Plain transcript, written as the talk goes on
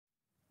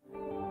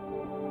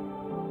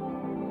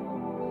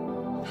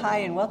Hi,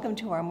 and welcome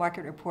to our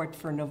market report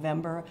for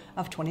November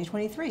of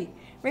 2023.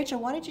 Rachel,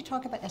 why don't you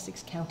talk about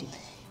Essex County?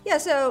 Yeah,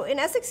 so in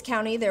Essex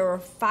County, there were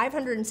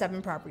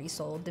 507 properties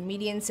sold. The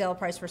median sale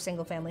price for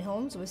single-family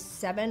homes was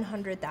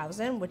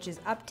 $700,000, which is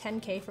up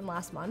 $10K from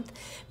last month.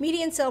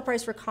 Median sale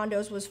price for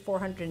condos was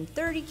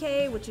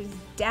 $430K, which is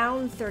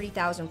down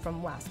 $30,000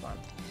 from last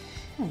month.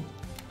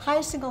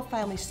 Highest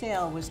single-family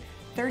sale was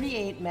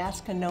 38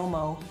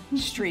 Masconomo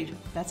Street,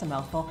 that's a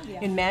mouthful,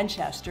 in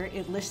Manchester.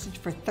 It listed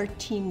for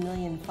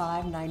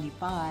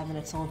 $13,595,000 and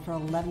it sold for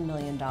 $11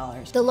 million.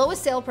 The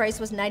lowest sale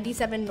price was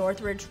 97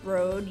 Northridge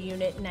Road,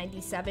 Unit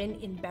 97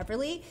 in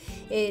Beverly.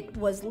 It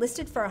was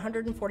listed for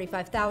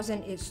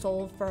 $145,000. It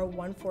sold for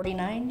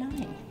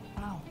 $149,900.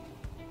 Wow,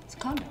 it's a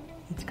condo.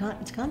 It's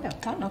condo.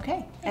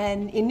 Okay.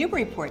 And in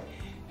Newburyport,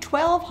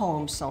 12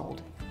 homes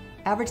sold.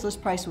 Average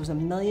list price was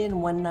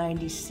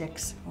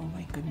 $1,196,000. Oh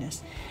my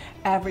goodness.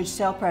 Average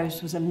sale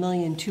price was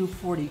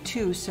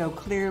 $1,242,000, so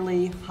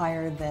clearly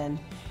higher than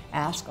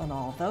ask on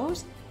all of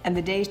those. And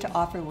the days to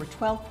offer were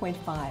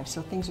 12.5,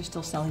 so things are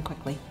still selling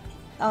quickly.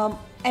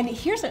 And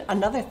here's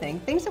another thing,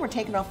 things that were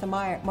taken off the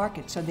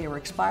market, so they were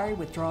expired,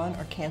 withdrawn,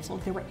 or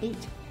canceled, there were 8.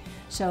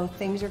 So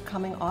things are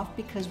coming off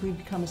because we've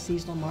become a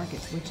seasonal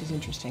market, which is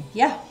interesting.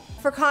 Yeah.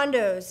 For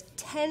condos,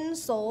 10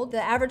 sold.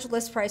 The average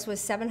list price was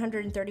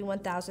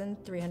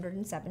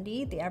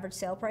 $731,370. The average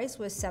sale price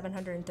was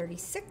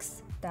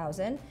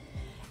 $736,000.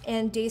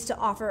 And days to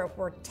offer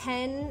were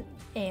 10,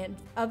 and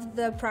of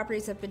the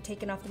properties that have been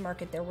taken off the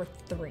market, there were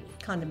 3.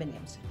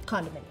 Condominiums.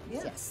 Condominiums,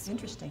 yes.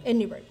 Interesting. In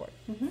Newburyport.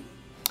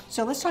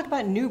 So let's talk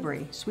about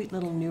Newbury, sweet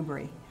little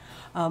Newbury.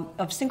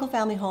 Of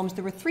single-family homes,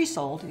 there were 3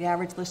 sold. The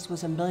average list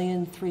was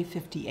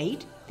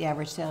 $1,358,000. The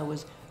average sale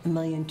was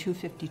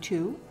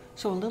 $1,252,000.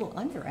 So a little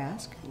under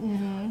ask.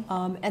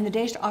 And the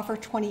days to offer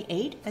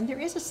 28, and there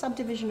is a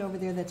subdivision over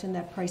there that's in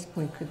that price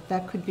point.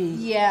 That could be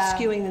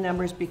skewing the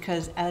numbers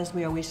because, as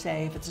we always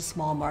say, if it's a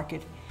small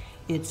market,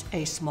 it's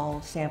a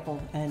small sample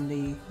and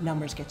the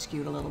numbers get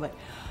skewed a little bit.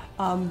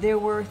 There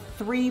were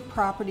 3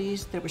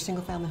 properties that were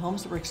single-family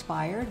homes that were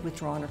expired,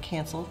 withdrawn, or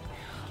canceled.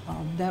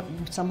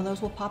 Some of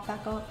those will pop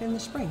back up in the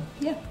spring.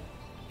 Yeah.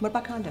 What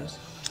about condos?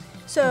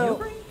 So,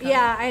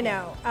 yeah, I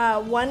know.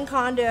 1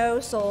 condo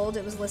sold.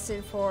 It was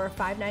listed for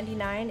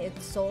 $599. It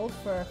sold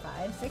for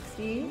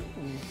 $560.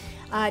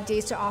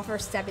 Days to offer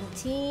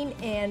 17,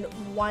 and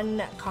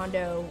 1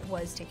 condo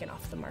was taken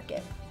off the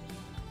market.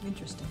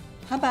 Interesting.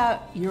 How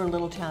about your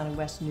little town in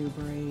West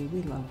Newbury?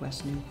 We love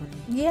West Newbury.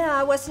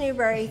 Yeah, West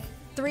Newbury.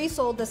 3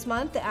 sold this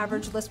month. The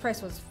average list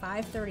price was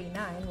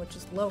 $539, which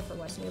is low for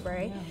West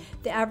Newbury. Yeah.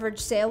 The average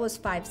sale was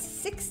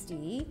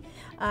 $560.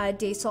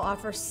 Days to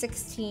offer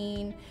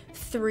 16.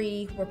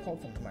 3 were pulled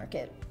from the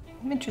market.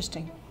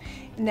 Interesting.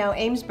 Now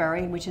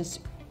Amesbury, which has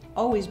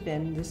always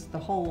been the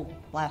whole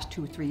last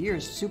 2 or 3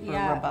 years super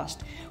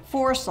robust.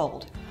 4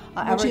 sold.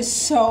 Which is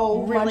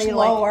so really much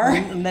lower.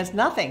 And that's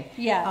nothing.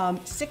 Yeah.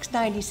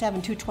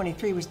 697,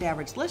 223 was the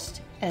average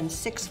list, and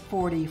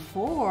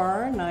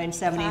 644,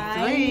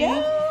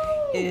 973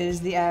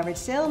 is the average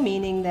sale,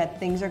 meaning that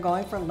things are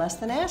going for less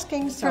than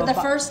asking. So for the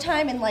first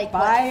time in like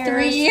buyers,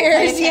 3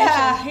 years.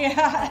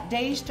 Yeah.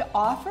 Days to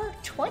offer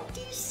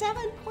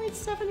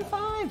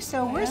 27.75.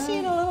 So we're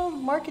seeing a little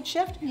market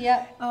shift.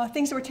 Yeah.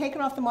 Things that were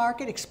taken off the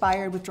market,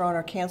 expired, withdrawn,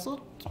 or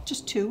canceled,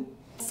 just 2.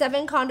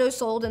 7 condos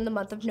sold in the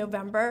month of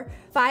November.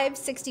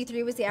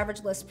 $563 was the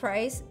average list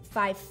price.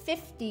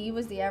 $550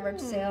 was the average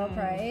sale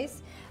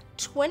price.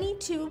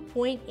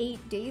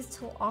 22.8 days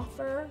to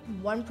offer.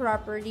 1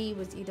 property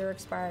was either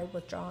expired,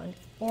 withdrawn,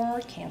 Or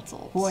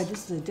canceled. Boy,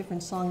 this is a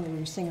different song than we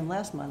were singing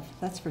last month.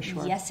 That's for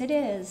sure. Yes, it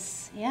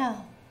is. Yeah.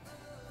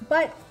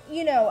 But,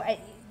 you know,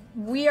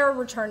 we are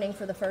returning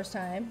for the first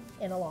time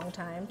in a long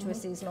time to a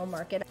seasonal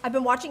market. I've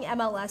been watching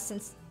MLS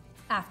since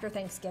after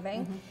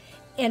Thanksgiving,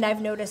 and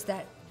I've noticed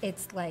that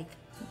it's like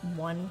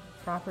 1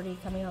 property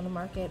coming on the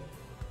market,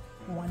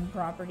 1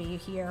 property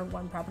here,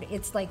 1 property.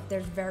 It's like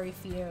there's very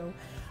few.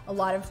 A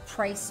lot of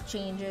price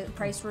changes,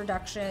 price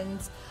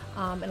reductions,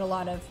 and a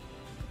lot of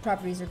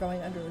properties are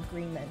going under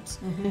agreement.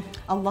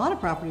 A lot of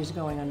properties are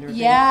going under agreement.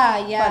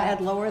 Yeah. But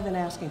at lower than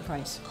asking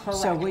price. Correct.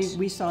 So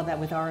we saw that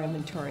with our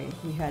inventory.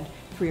 We had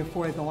 3 or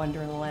 4 go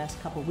under in the last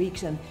couple of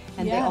weeks, and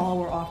they all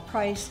were off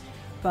price,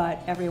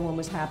 but everyone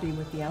was happy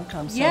with the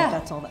outcome, so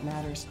that's all that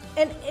matters.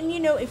 And you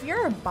know, if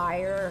you're a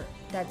buyer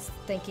that's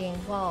thinking,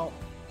 well,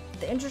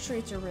 the interest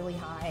rates are really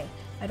high,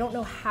 I don't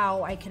know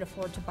how I can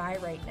afford to buy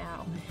right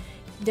now.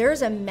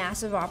 There's a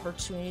massive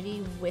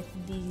opportunity with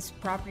these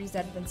properties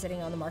that have been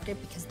sitting on the market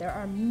because there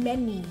are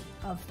many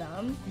of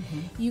them.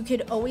 You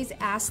could always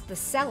ask the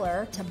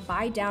seller to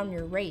buy down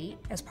your rate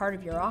as part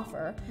of your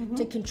offer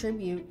to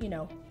contribute, you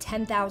know,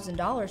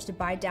 $10,000 to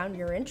buy down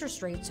your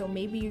interest rate. So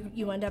maybe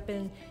you end up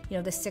in, you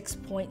know, the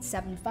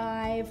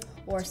 6.75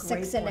 or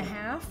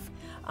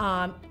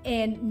 6.5,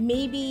 and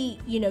maybe,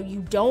 you know,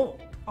 you don't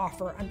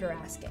offer under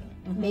asking.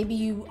 Maybe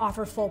you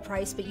offer full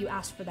price, but you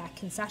ask for that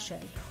concession,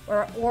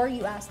 or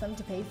you ask them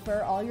to pay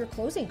for all your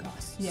closing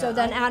costs. So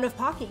then out of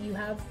pocket, you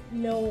have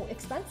no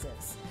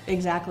expenses.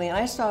 Exactly, and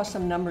I saw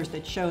some numbers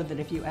that showed that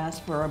if you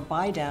ask for a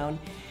buy down,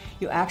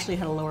 you actually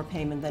had a lower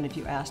payment than if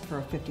you asked for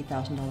a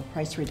 $50,000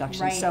 price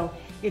reduction. Right. So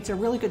it's a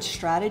really good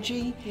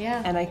strategy.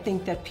 Yeah. And I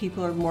think that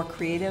people are more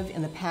creative.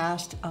 In the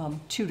past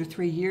 2 to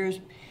 3 years,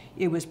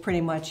 it was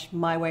pretty much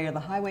my way or the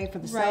highway for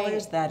the Right.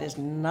 sellers. That is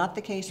not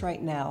the case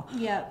right now.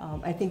 Yep.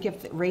 I think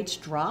if the rates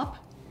drop,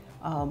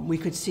 we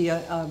could see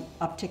a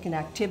uptick in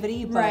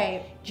activity, but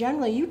Right.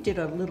 generally you did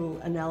a little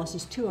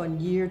analysis too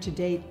on year to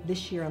date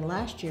this year and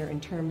last year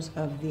in terms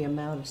of the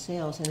amount of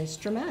sales, and it's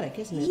dramatic,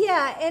 isn't it?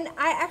 Yeah, and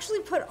I actually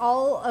put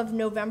all of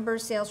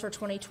November's sales for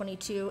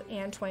 2022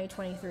 and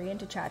 2023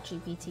 into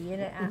ChatGPT,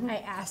 and I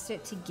asked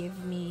it to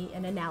give me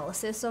an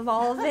analysis of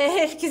all of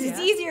it because it's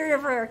easier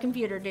for a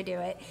computer to do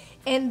it.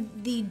 And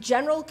the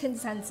general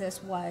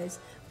consensus was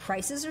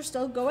prices are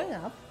still going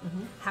up,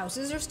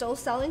 houses are still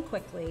selling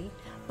quickly,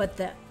 but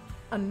the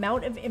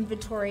amount of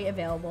inventory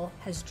available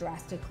has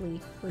drastically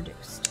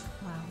reduced.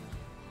 Wow.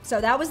 So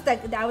that was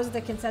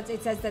the consensus.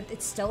 It says that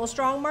it's still a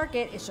strong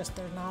market. It's just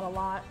there's not a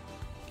lot.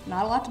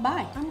 Not a lot to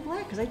buy. I'm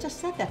glad, because I just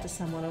said that to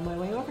someone on my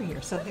way over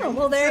here. So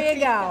There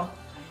you go.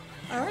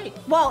 All right.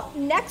 Well,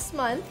 next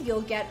month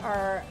you'll get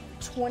our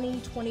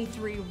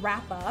 2023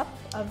 wrap up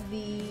of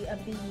the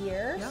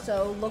year. Yep.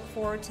 So look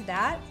forward to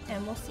that,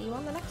 and we'll see you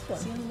on the next one.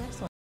 See you on the next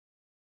one.